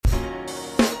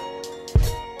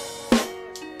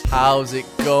How's it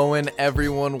going,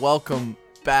 everyone? Welcome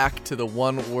back to the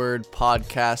One Word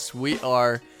Podcast. We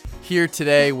are here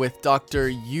today with Dr.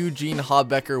 Eugene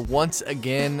Habecker once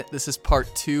again. This is part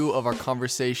 2 of our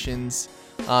conversations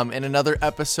and another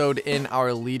episode in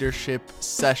our leadership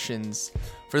sessions.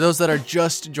 For those that are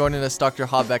just joining us, Dr.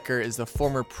 Habecker is the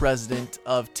former president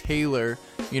of Taylor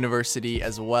University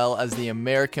as well as the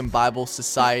American Bible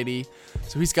Society.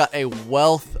 So he's got a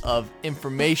wealth of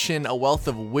information, a wealth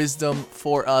of wisdom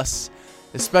for us,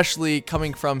 especially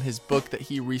coming from his book that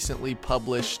he recently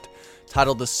published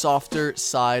titled The Softer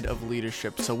Side of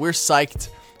Leadership. So we're psyched.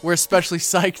 We're especially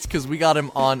psyched because we got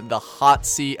him on the hot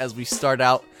seat as we start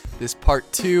out this part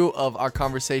 2 of our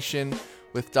conversation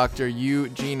with Dr.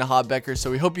 Eugene Habecker.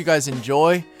 So we hope you guys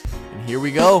enjoy, and here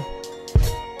we go.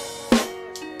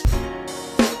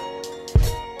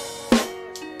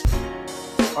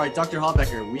 All right, Dr.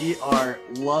 Habecker, we are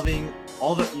loving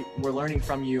all that we're learning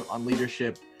from you on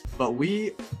leadership, but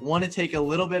we want to take a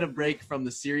little bit of break from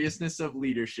the seriousness of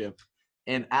leadership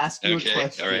and ask you a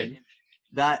question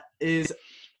that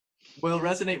will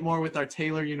resonate more with our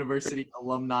Taylor University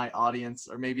alumni audience,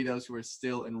 or maybe those who are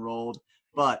still enrolled.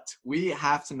 But we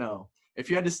have to know, if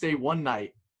you had to stay one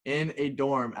night in a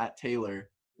dorm at Taylor,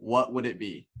 what would it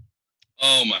be?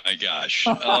 Oh my gosh.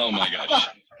 I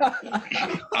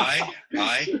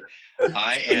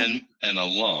am an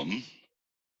alum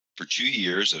for 2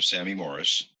 years of Sammy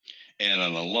Morris and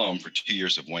an alum for 2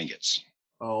 years of Wingett's.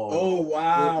 Oh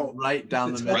wow. Right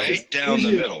down the middle. Right down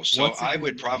the middle. So I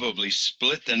would probably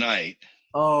split the night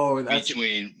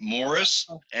between Morris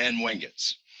and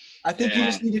Wingett's. I think you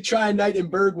just need to try a night in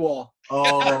Bergwall.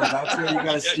 Oh, that's where you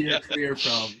got to steer clear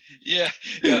from. Yeah.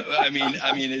 I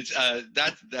mean, it's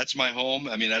that's my home.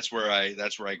 I mean, that's where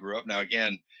I grew up. Now,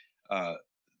 again, the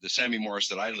Sammy Morris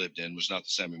that I lived in was not the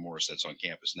Sammy Morris that's on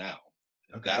campus now.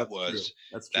 Okay, that was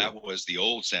the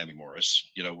old Sammy Morris.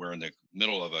 You know, where in the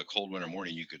middle of a cold winter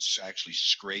morning, you could actually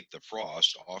scrape the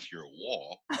frost off your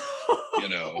wall. You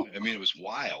know, I mean, it was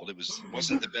wild. It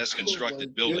wasn't the best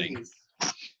constructed building. Goodness.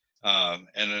 And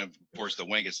then, of course, the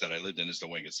Wingett's that I lived in is the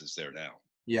Wingett's that's there now.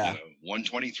 Yeah.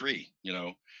 123,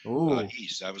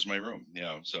 east. That was my room.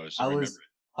 So I remember it.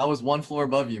 I was one floor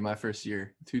above you my first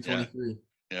year, 223.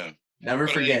 Yeah. Never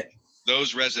forget.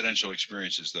 Those residential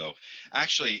experiences, though,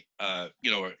 actually, are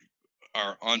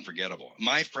unforgettable.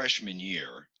 My freshman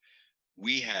year,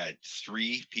 we had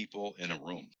 3 people in a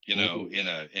room, in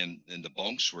the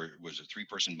bunks was a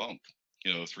 3-person bunk.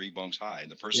 3 bunks high.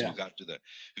 And the person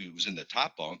who was in the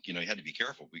top bunk, you had to be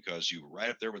careful because you were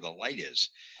right up there where the light is.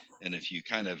 And if you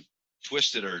kind of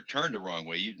twisted or turned the wrong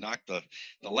way, you'd knock the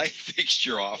light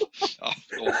fixture off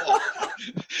the wall.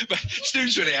 But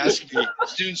students would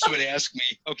ask me,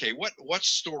 okay, what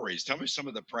stories? Tell me some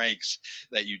of the pranks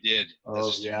that you did.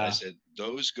 Oh, yeah. I said,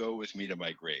 those go with me to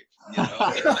my grave.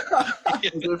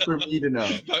 Those are for me to know.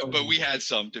 But we had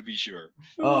some, to be sure.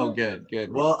 Oh, good.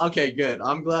 Well, okay, good.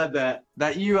 I'm glad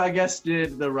that you, I guess,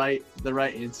 did the right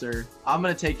answer. I'm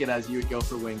gonna take it as you would go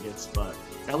for Wingett's, but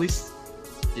at least,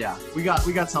 yeah, we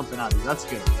got something out of you. That's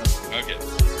good. Okay.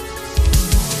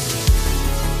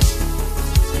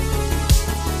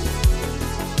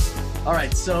 All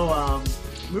right, so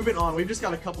moving on, we've just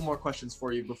got a couple more questions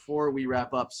for you before we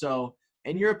wrap up. So,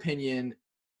 in your opinion,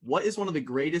 what is one of the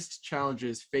greatest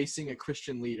challenges facing a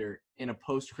Christian leader in a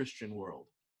post-Christian world?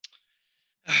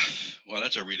 Well,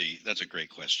 that's a great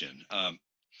question.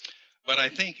 But I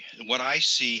think what I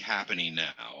see happening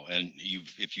now, and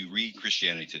if you read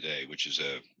Christianity Today, which is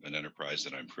an enterprise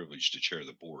that I'm privileged to chair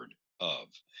the board of,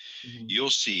 you'll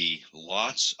see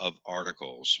lots of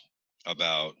articles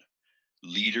about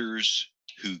leaders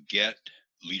who get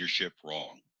leadership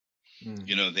wrong.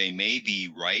 They may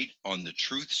be right on the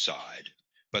truth side,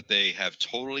 but they have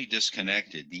totally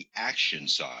disconnected the action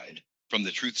side from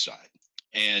the truth side.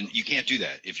 And you can't do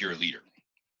that if you're a leader.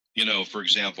 For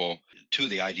example, 2 of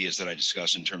the ideas that I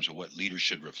discuss in terms of what leaders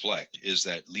should reflect is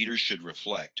that leaders should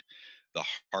reflect the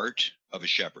heart of a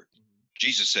shepherd.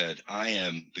 Jesus said, I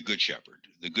am the good shepherd.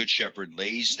 The good shepherd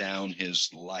lays down his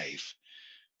life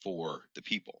for the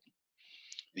people.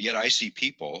 Yet I see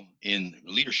people in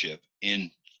leadership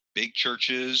in big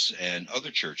churches and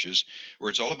other churches where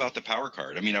it's all about the power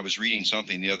card. I mean, I was reading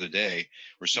something the other day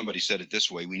where somebody said it this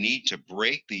way: we need to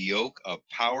break the yoke of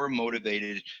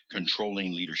power-motivated,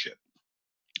 controlling leadership.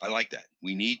 I like that.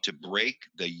 We need to break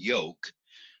the yoke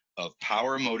of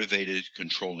power-motivated,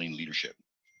 controlling leadership,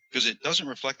 because it doesn't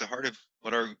reflect the heart of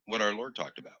what our Lord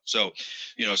talked about. So,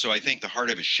 so I think the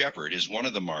heart of a shepherd is one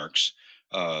of the marks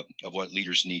of what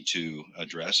leaders need to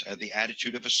address. The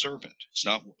attitude of a servant. It's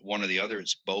not one or the other,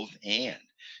 it's both and.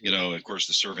 Of course,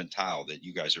 the servant tile that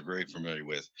you guys are very familiar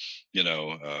with,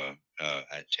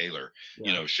 at Taylor,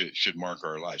 should mark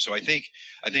our lives. So I think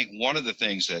one of the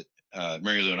things that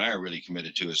Mary Lou and I are really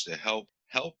committed to is to help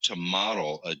to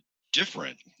model a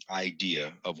different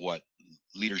idea of what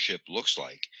leadership looks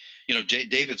like.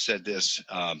 David said this,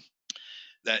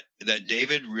 that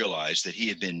David realized that he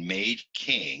had been made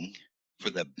king for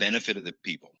the benefit of the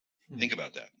people. Think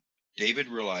about that. David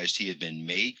realized he had been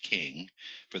made king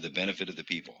for the benefit of the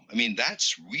people. I mean,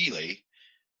 that's really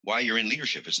why you're in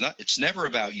leadership. It's never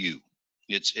about you.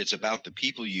 It's about the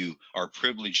people you are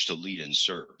privileged to lead and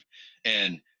serve.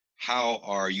 And how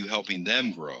are you helping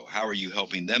them grow? How are you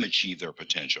helping them achieve their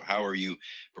potential? How are you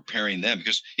preparing them?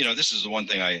 Because, this is the one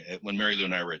thing when Mary Lou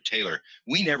and I were at Taylor,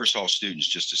 we never saw students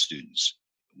just as students.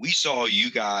 We saw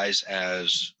you guys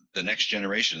as the next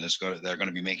generation they're going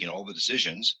to be making all the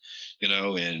decisions, in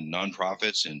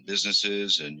nonprofits and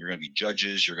businesses, and you're going to be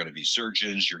judges, you're going to be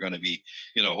surgeons, you're going to be,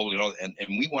 holding all, and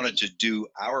we wanted to do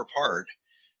our part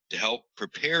to help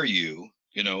prepare you,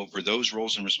 for those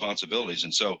roles and responsibilities.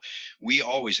 And so we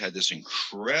always had this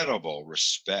incredible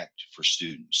respect for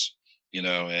students,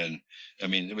 and I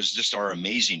mean, it was just our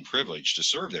amazing privilege to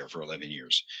serve there for 11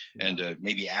 years and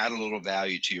maybe add a little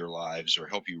value to your lives or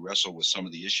help you wrestle with some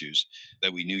of the issues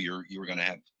that we knew you were going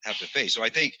to have to face. So I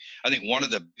think one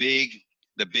of the big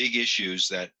issues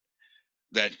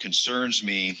that concerns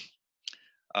me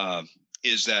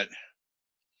is that,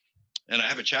 and I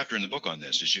have a chapter in the book on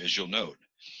this, as you'll note,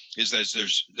 is that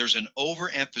there's an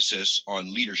overemphasis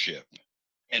on leadership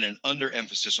and an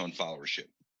underemphasis on followership.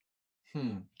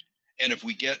 And if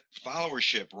we get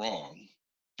followership wrong,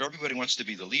 if everybody wants to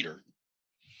be the leader,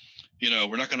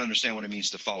 we're not going to understand what it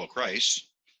means to follow Christ.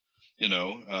 We're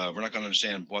not going to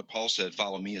understand what Paul said,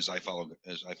 follow me as I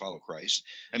follow Christ.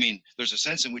 I mean, there's a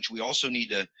sense in which we also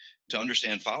need to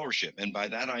understand followership. And by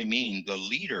that, I mean the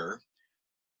leader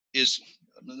is,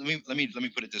 let me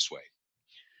put it this way.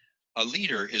 A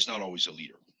leader is not always a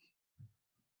leader.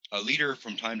 A leader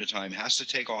from time to time has to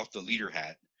take off the leader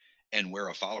hat and wear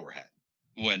a follower hat.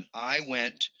 When I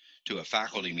went to a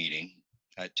faculty meeting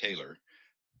at Taylor,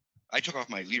 I took off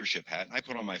my leadership hat and I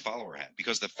put on my follower hat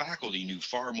because the faculty knew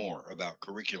far more about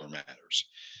curricular matters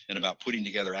and about putting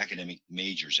together academic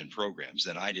majors and programs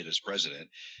than I did as president.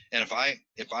 And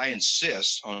if I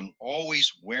insist on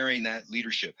always wearing that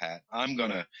leadership hat, I'm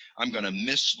gonna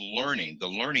miss the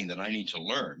learning that I need to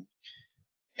learn,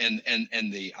 and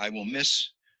I will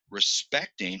miss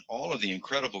respecting all of the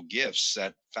incredible gifts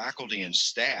that faculty and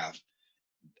staff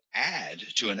add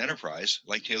to an enterprise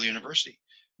like Taylor University.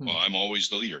 Well, I'm always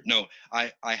the leader. No,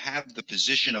 I have the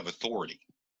position of authority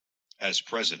as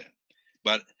president,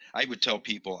 but I would tell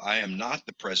people I am not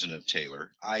the president of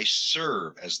Taylor. I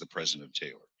serve as the president of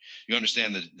Taylor. You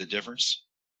understand the difference?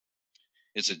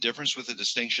 It's a difference with a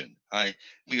distinction.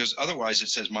 Because otherwise it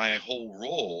says my whole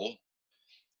role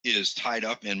is tied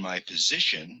up in my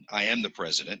position. I am the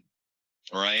president,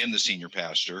 or I am the senior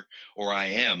pastor, or I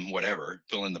am whatever,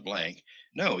 fill in the blank.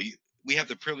 No, we have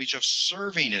the privilege of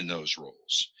serving in those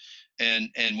roles, and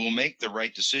we'll make the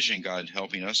right decision, God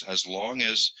helping us, as long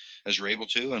as we're able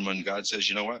to. And when God says,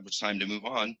 you know what, it's time to move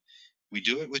on, we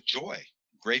do it with joy,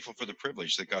 grateful for the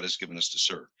privilege that God has given us to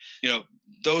serve.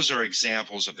 Those are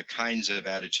examples of the kinds of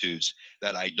attitudes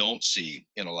that I don't see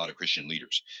in a lot of Christian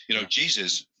leaders.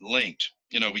 Jesus linked,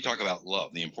 we talk about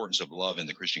love, the importance of love in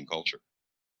the Christian culture.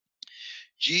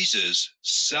 Jesus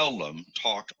seldom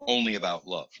talked only about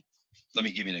love. Let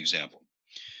me give you an example.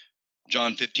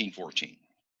 John 15:14.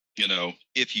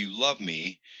 If you love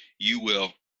me, you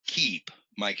will keep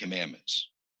my commandments.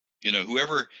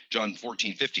 Whoever, John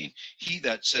 14:15, he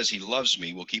that says he loves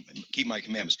me will keep my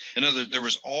commandments. In other words, there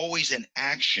was always an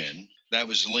action that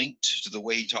was linked to the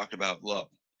way he talked about love.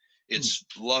 It's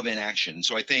love in action.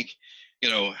 So I think,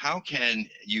 how can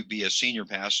you be a senior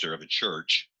pastor of a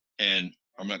church, and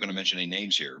I'm not going to mention any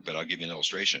names here, but I'll give you an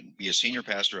illustration. Be a senior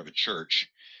pastor of a church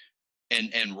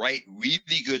and write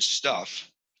really good stuff,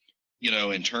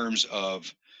 in terms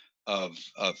of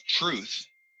truth,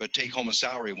 but take home a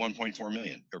salary of $1.4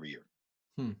 million every year.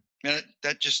 And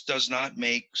that just does not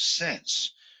make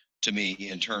sense to me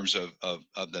in terms of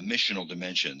the missional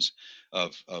dimensions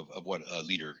of what a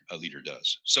leader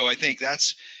does. So I think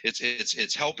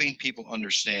it's helping people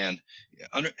understand,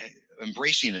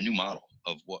 embracing a new model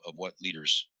of what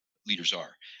leaders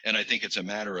are. And I think it's a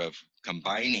matter of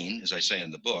combining, as I say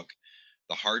in the book,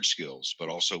 the hard skills, but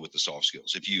also with the soft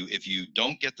skills. If you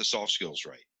don't get the soft skills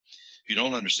right, if you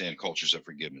don't understand cultures of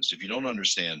forgiveness, if you don't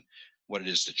understand what it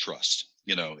is to trust,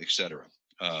 et cetera,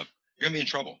 you're gonna be in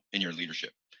trouble in your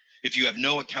leadership. If you have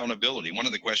no accountability, one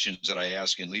of the questions that I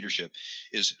ask in leadership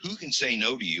is, who can say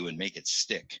no to you and make it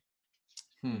stick?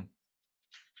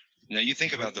 Now you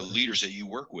think about the leaders that you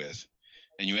work with,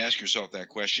 and you ask yourself that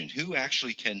question: who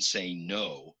actually can say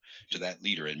no to that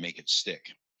leader and make it stick?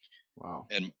 Wow.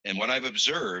 And what I've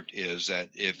observed is that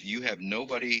if you have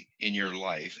nobody in your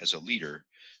life as a leader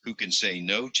who can say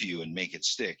no to you and make it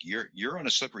stick, you're on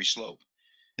a slippery slope.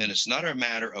 And it's not a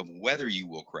matter of whether you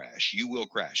will crash. You will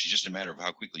crash. It's just a matter of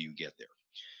how quickly you get there,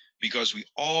 because we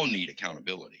all need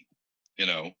accountability.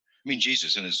 I mean,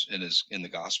 Jesus in the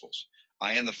Gospels,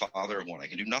 I am the Father of one. I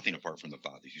can do nothing apart from the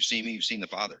Father. If you see me, you've seen the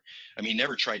Father. I mean, he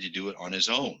never tried to do it on his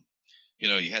own.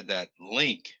 You had that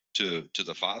link to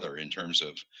the Father in terms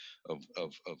of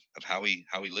how he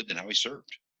lived and how he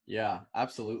served. Yeah,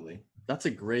 absolutely. That's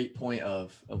a great point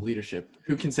of leadership.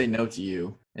 Who can say no to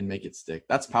you and make it stick?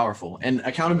 That's powerful. And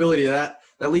accountability, that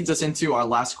leads us into our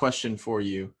last question for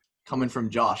you, coming from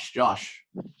Josh. Josh,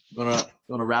 you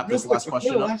wanna wrap this last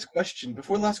question up?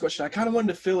 Before the last question, I kind of wanted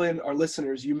to fill in our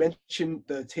listeners. You mentioned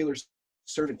the Taylor's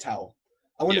servant towel.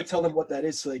 I want to tell them what that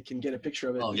is so they can get a picture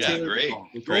of it. Oh,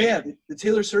 Great. Yeah, the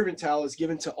Taylor servant towel is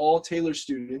given to all Taylor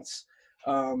students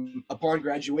upon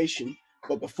graduation.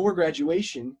 But before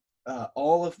graduation,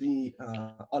 all of the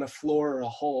on a floor or a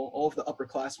hall, all of the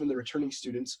upperclassmen, the returning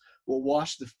students, will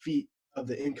wash the feet of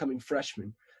the incoming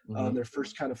freshmen on their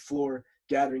first kind of floor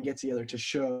gathering get together to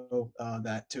show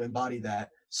to embody that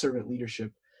servant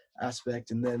leadership aspect.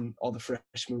 And then all the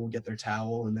freshmen will get their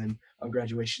towel, and then on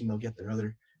graduation they'll get their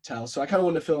other towel. So I kind of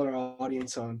want to fill in our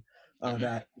audience on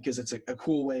that, because it's a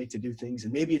cool way to do things,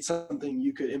 and maybe it's something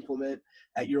you could implement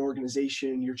at your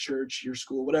organization, your church, your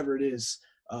school, whatever it is,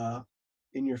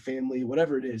 in your family,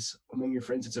 whatever it is, among your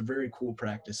friends. It's a very cool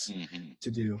practice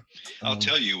to do. I'll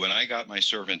tell you, when I got my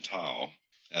servant towel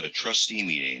at a trustee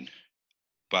meeting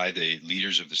by the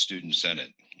leaders of the student senate,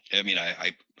 I mean,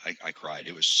 I cried.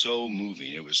 It was so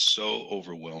moving. It was so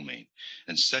overwhelming,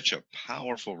 and such a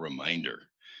powerful reminder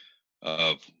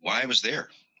of why I was there.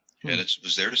 And it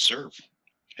was there to serve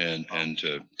and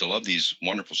to love these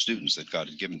wonderful students that God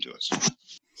had given to us.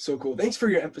 So cool. Thanks for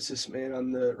your emphasis, man,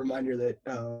 on the reminder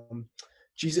that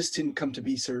Jesus didn't come to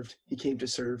be served. He came to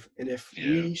serve. And if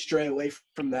we stray away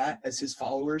from that as his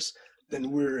followers,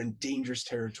 then we're in dangerous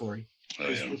territory.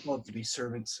 Because we're called to be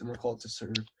servants, and we're called to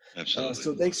serve. Absolutely.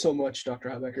 So thanks so much, Dr.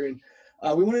 Habecker. And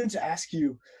we wanted to ask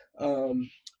you,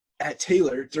 at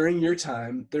Taylor, during your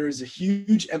time, there is a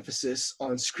huge emphasis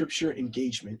on scripture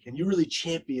engagement, and you really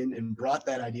championed and brought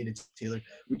that idea to Taylor.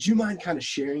 Would you mind kind of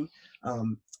sharing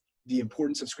the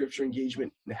importance of scripture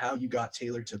engagement and how you got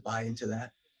Taylor to buy into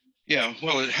that? Yeah,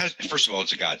 well, first of all,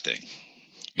 it's a God thing.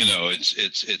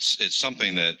 It's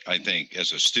something that I think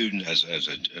as a student,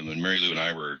 when Mary Lou and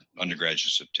I were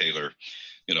undergraduates at Taylor,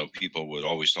 people would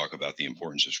always talk about the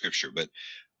importance of scripture,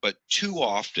 but too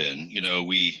often,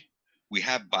 we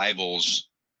have Bibles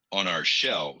on our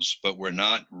shelves, but we're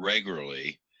not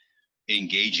regularly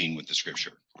engaging with the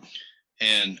scripture.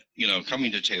 And,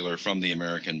 coming to Taylor from the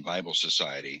American Bible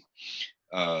Society,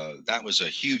 that was a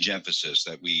huge emphasis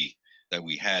that we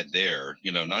had there,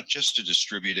 not just to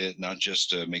distribute it, not just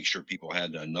to make sure people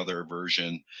had another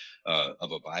version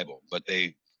of a Bible, but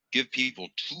they give people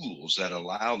tools that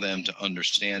allow them to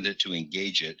understand it, to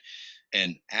engage it,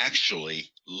 and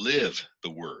actually live the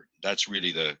word. That's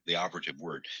really the operative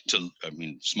word,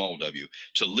 small w,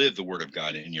 to live the word of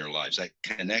God in your lives, that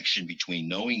connection between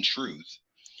knowing truth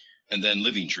and then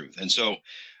living truth. And so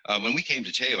when we came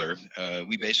to Taylor,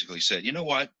 we basically said, you know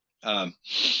what,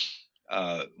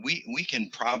 we can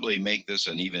probably make this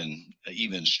an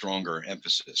even stronger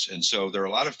emphasis. And so there are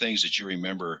a lot of things that you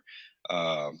remember,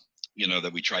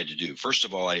 that we tried to do. First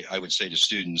of all, I would say to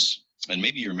students, and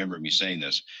maybe you remember me saying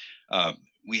this,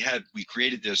 we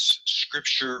created this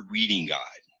scripture reading guide,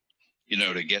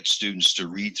 to get students to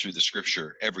read through the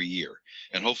scripture every year,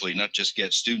 and hopefully not just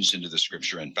get students into the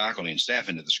scripture and faculty and staff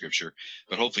into the scripture,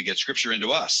 but hopefully get scripture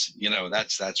into us.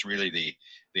 That's really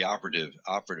the operative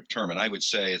term. And I would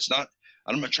say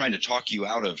I'm not trying to talk you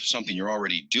out of something you're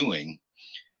already doing,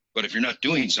 but if you're not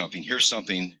doing something, here's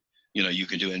something, you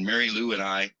can do. And Mary Lou and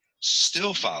I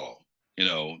still follow,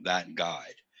 that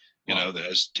guide. That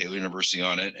has Taylor University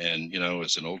on it. And,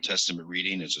 it's an Old Testament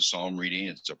reading, it's a Psalm reading,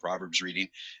 it's a Proverbs reading,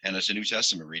 and it's a New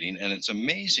Testament reading. And it's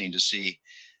amazing to see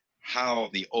how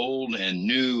the old and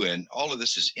new and all of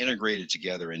this is integrated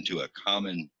together into a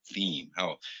common theme,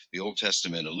 how the Old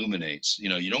Testament illuminates,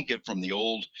 you don't get from the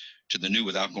old to the new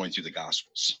without going through the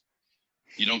Gospels.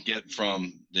 You don't get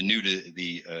from the new to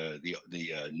the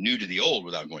new to the old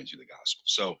without going through the gospel.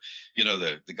 So,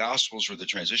 the gospels were the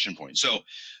transition point. So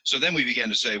then we began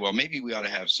to say, well, maybe we ought to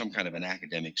have some kind of an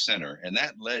academic center, and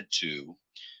that led to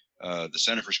the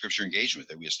Center for Scripture Engagement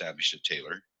that we established at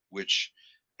Taylor, which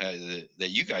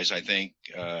that you guys, I think,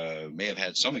 may have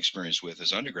had some experience with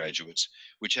as undergraduates,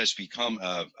 which has become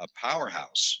a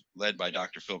powerhouse led by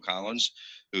Dr. Phil Collins,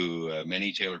 who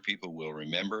many Taylor people will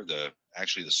remember,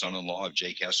 actually the son-in-law of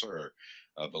Jay Kessler,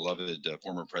 a beloved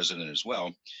former president as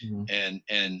well. Mm-hmm.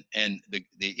 And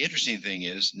the interesting thing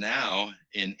is now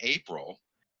in April,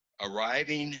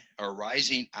 arising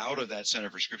out of that Center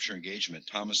for Scripture Engagement,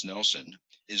 Thomas Nelson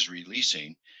is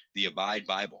releasing the Abide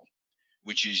Bible,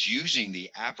 which is using the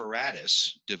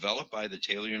apparatus developed by the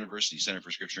Taylor University Center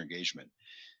for Scripture Engagement,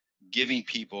 giving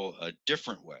people a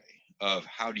different way of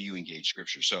how do you engage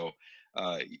Scripture. So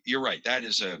you're right.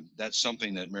 That's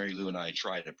something that Mary Lou and I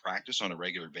try to practice on a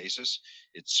regular basis.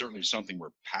 It's certainly something we're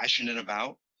passionate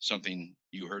about, something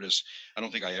you heard us. I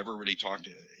don't think I ever really talked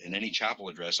in any chapel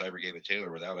address I ever gave at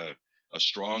Taylor without a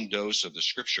strong dose of the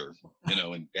Scripture,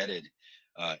 embedded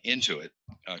into it,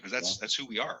 because that's who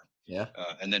we are. Yeah.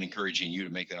 And then encouraging you to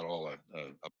make that all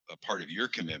a part of your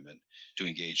commitment to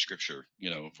engage Scripture,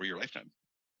 for your lifetime.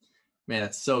 Man,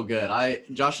 it's so good.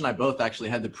 Josh and I both actually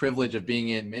had the privilege of being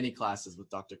in many classes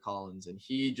with Dr. Collins, and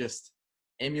he just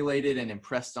emulated and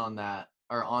impressed on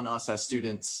us as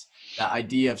students, that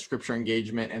idea of Scripture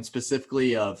engagement, and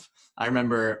specifically I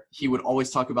remember he would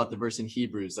always talk about the verse in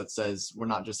Hebrews that says, we're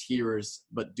not just hearers,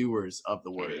 but doers of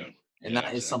the word. Yeah. And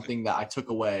that is something that I took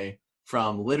away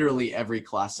from literally every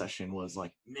class session, was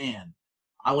like, man,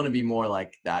 I want to be more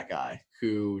like that guy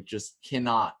who just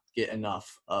cannot get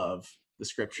enough of the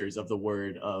Scriptures, of the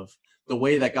word, of the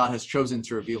way that God has chosen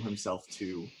to reveal himself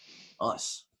to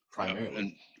us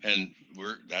primarily. And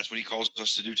that's what he calls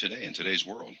us to do today in today's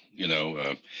world.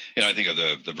 I think of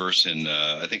the verse in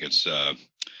I think it's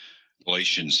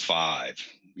Galatians 5,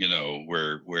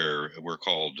 where we're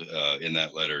called in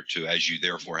that letter to, as you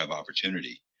therefore have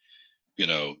opportunity,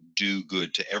 do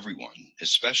good to everyone,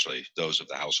 especially those of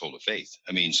the household of faith.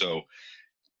 I mean, so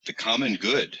the common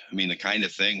good, the kind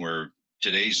of thing where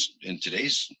in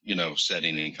today's,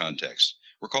 setting and context,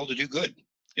 we're called to do good,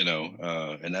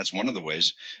 and that's one of the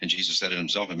ways. And Jesus said it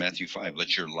himself in Matthew 5,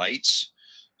 let your lights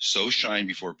so shine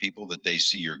before people that they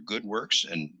see your good works,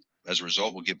 and as a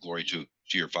result will give glory to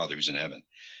your Father who's in heaven.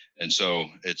 And so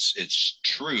it's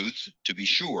truth, to be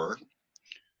sure,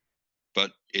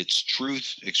 but it's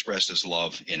truth expressed as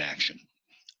love in action.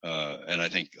 And I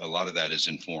think a lot of that is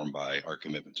informed by our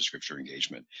commitment to Scripture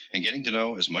engagement and getting to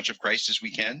know as much of Christ as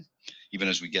we can, even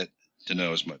as we get to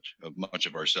know as much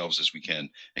of ourselves as we can,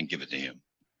 and give it to him.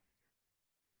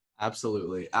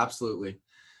 Absolutely. Absolutely.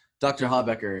 Dr.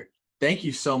 Habecker, thank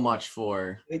you so much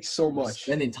for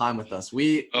spending time with us.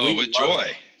 We with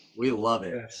joy. We love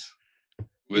it. Yes.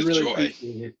 With really joy.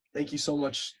 Appreciate it. Thank you so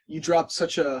much. You dropped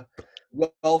such a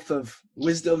wealth of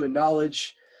wisdom and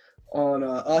knowledge on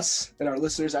us and our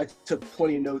listeners. I took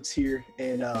plenty of notes here,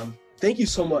 and thank you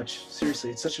so much.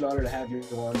 Seriously, it's such an honor to have you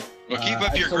on. Well, keep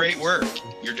up your great work.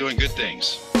 You're doing good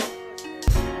things.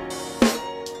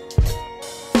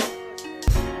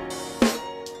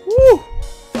 Woo!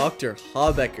 Dr.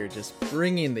 Habecker just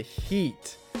bringing the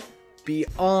heat.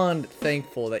 Beyond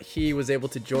thankful that he was able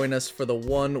to join us for the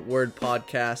One Word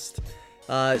podcast.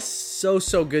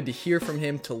 So good to hear from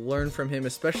him, to learn from him,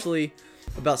 especially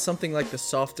about something like the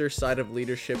softer side of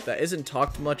leadership that isn't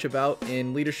talked much about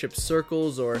in leadership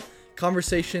circles or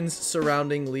conversations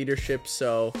surrounding leadership.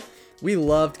 So we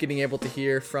loved getting able to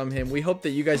hear from him. We hope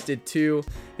that you guys did too.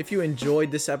 If you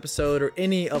enjoyed this episode or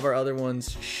any of our other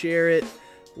ones, share it,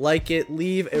 like it,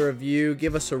 leave a review,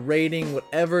 give us a rating,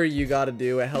 whatever you got to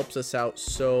do. It helps us out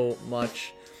so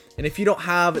much. And if you don't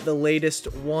have the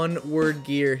latest One Word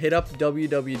gear, hit up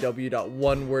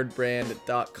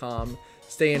www.onewordbrand.com.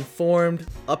 Stay informed,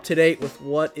 up to date with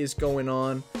what is going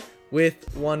on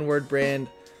with One Word Brand.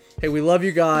 Hey, we love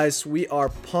you guys. We are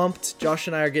pumped. Josh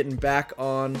and I are getting back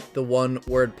on the One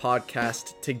Word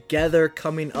podcast together,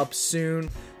 coming up soon.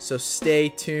 So stay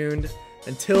tuned.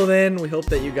 Until then, we hope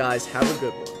that you guys have a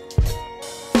good one.